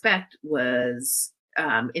expect was,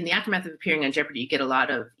 in the aftermath of appearing on Jeopardy, you get a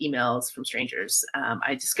lot of emails from strangers,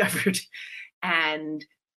 I discovered, and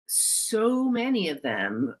so many of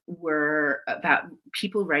them were about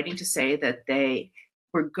people writing to say that they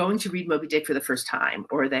were going to read Moby Dick for the first time,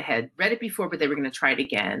 or they had read it before, but they were going to try it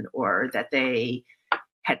again, or that they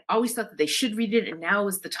had always thought that they should read it, and now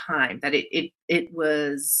was the time. That it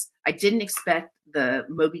was. I didn't expect the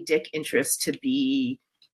Moby Dick interest to be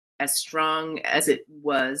as strong as it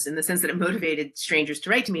was, in the sense that it motivated strangers to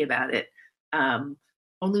write to me about it.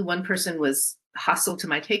 Only one person was hostile to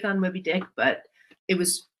my take on Moby Dick, but it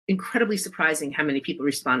was incredibly surprising how many people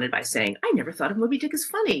responded by saying, I never thought of Moby Dick as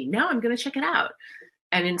funny. Now I'm going to check it out.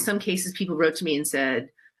 And in some cases, people wrote to me and said,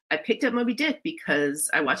 I picked up Moby Dick because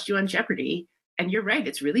I watched you on Jeopardy. And you're right,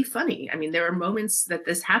 it's really funny. I mean, there are moments that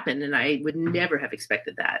this happened, and I would never have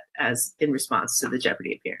expected that as in response to the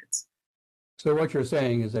Jeopardy appearance. So what you're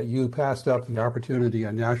saying is that you passed up the opportunity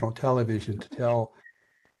on national television to tell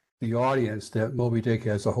the audience that Moby Dick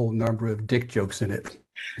has a whole number of dick jokes in it.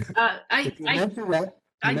 You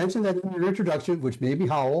mentioned that in your introduction, which made me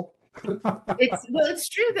howl. It's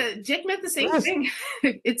true that Dick meant the same thing.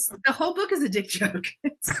 The whole book is a dick joke.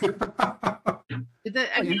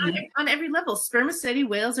 On every level, spermaceti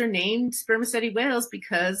whales are named spermaceti whales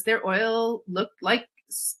because their oil looked like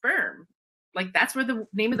sperm. Like, that's where the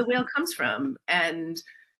name of the whale comes from. And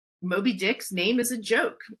Moby Dick's name is a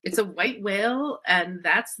joke. It's a white whale, and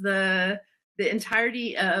that's the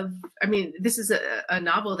entirety of. I mean, this is a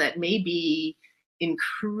novel that may be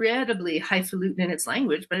incredibly highfalutin in its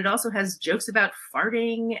language, but it also has jokes about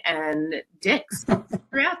farting and dicks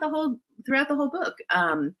throughout the whole book.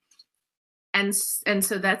 And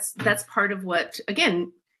so that's part of what,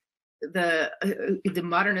 again, the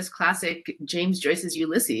modernist classic James Joyce's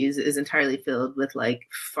Ulysses is entirely filled with like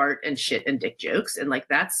fart and shit and dick jokes, and like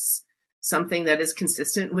that's something that is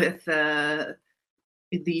consistent with the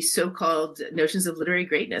so-called notions of literary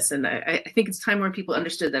greatness. And I think it's time more people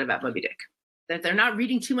understood that about Moby Dick, that they're not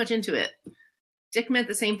reading too much into it. Dick meant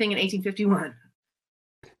the same thing in 1851.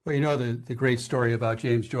 Well, you know the great story about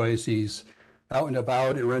James Joyce. He's out and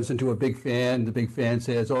about and runs into a big fan. The big fan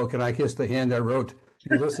says, "Oh, can I kiss the hand that wrote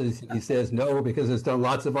Ulysses?" He says, "No, because it's done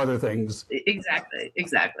lots of other things." Exactly.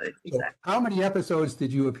 So how many episodes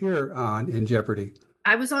did you appear on in Jeopardy?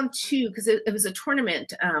 I was on 2 because it was a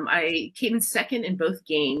tournament. I came in second in both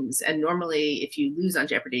games, and normally if you lose on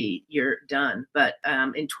Jeopardy, you're done. But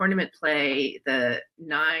in tournament play, the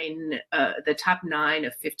top 9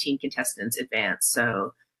 of 15 contestants advance.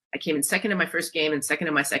 So I came in second in my first game and second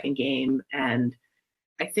in my second game, and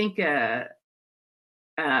I think my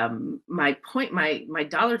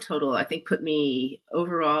dollar total I think put me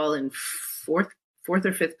overall in fourth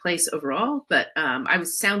or fifth place overall, but I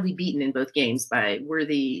was soundly beaten in both games by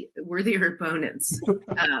worthier opponents.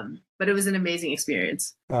 But it was an amazing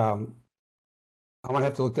experience. I'm gonna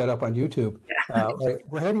have to look that up on YouTube.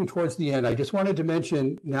 We're heading towards the end. I just wanted to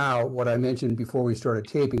mention now what I mentioned before we started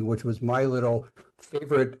taping, which was my little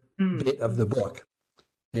favorite bit of the book.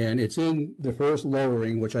 And it's in the first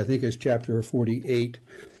lowering, which I think is chapter 48.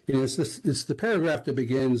 And it's the paragraph that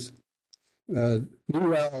begins,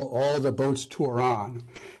 meanwhile, all the boats tore on.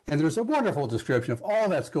 And there's a wonderful description of all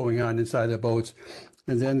that's going on inside the boats.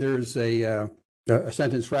 And then there's a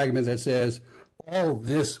sentence fragment that says, "All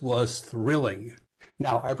this was thrilling."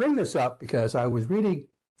 Now, I bring this up because I was reading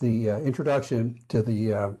the introduction to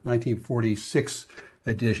the 1946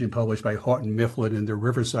 edition published by Houghton Mifflin in the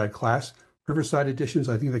Riverside editions,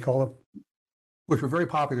 I think they call them, which were very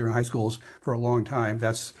popular in high schools for a long time.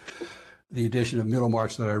 That's the edition of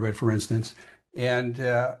Middlemarch that I read, for instance. And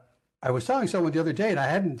I was telling someone the other day, and I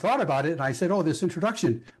hadn't thought about it, and I said, "Oh, this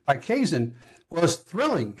introduction by Kazin was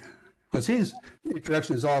thrilling," because his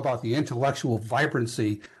introduction is all about the intellectual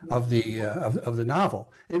vibrancy of the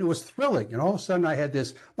novel. And it was thrilling. And all of a sudden I had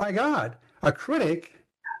this, my God, a critic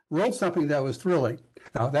wrote something that was thrilling.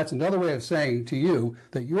 Now, that's another way of saying to you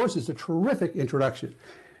that yours is a terrific introduction.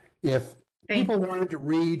 If people wanted to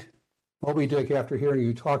read Moby Dick after hearing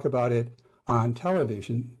you talk about it on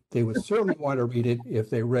television, they would certainly want to read it if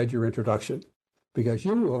they read your introduction. Because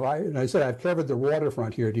and I said, I've covered the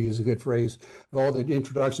waterfront here, to use a good phrase, of all the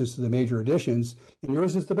introductions to the major editions, and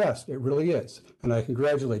yours is the best. It really is. And I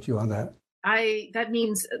congratulate you on that. That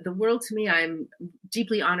means the world to me. I'm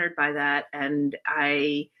deeply honored by that. And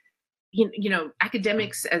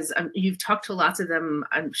academics, as you've talked to lots of them,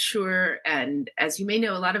 I'm sure. And as you may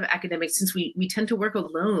know, a lot of academics, since we tend to work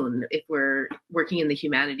alone if we're working in the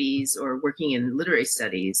humanities or working in literary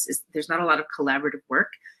studies, there's not a lot of collaborative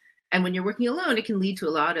work. And when you're working alone, it can lead to a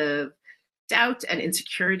lot of doubt and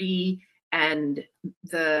insecurity. And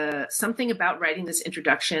something about writing this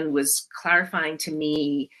introduction was clarifying to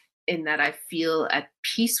me, in that I feel at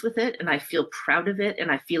peace with it, and I feel proud of it,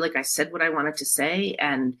 and I feel like I said what I wanted to say.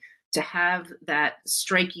 And to have that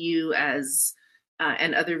strike you as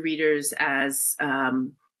and other readers as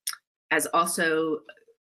also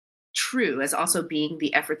true, as also being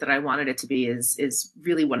the effort that I wanted it to be, is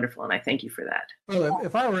really wonderful, and I thank you for that. Well,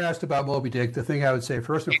 if I were asked about Moby Dick, the thing I would say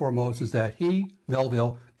first and foremost is that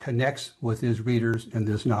Melville, connects with his readers in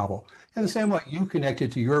this novel. In the same way you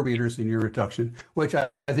connected to your readers in your introduction, which I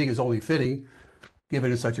think is only fitting,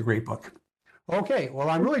 given it's such a great book. Okay, well,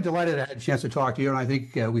 I'm really delighted I had a chance to talk to you, and I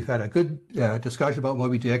think we've had a good discussion about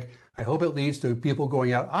Moby Dick. I hope it leads to people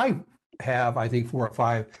going out. I think 4 or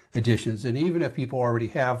 5 editions, and even if people already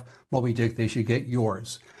have Moby Dick, they should get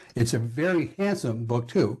yours. It's a very handsome book,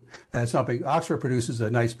 too. That's something. Oxford produces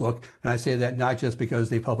a nice book, and I say that not just because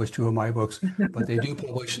they publish 2 of my books, but they do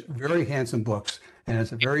publish very handsome books, and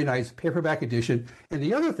it's a very nice paperback edition. And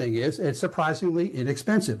the other thing is, it's surprisingly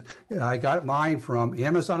inexpensive. I got mine from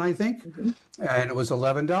Amazon, I think, and it was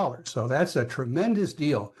 $11. So that's a tremendous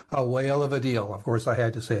deal, a whale of a deal. Of course, I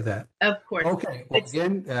had to say that. Of course. Okay. Well,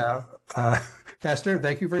 again, Esther,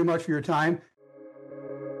 thank you very much for your time.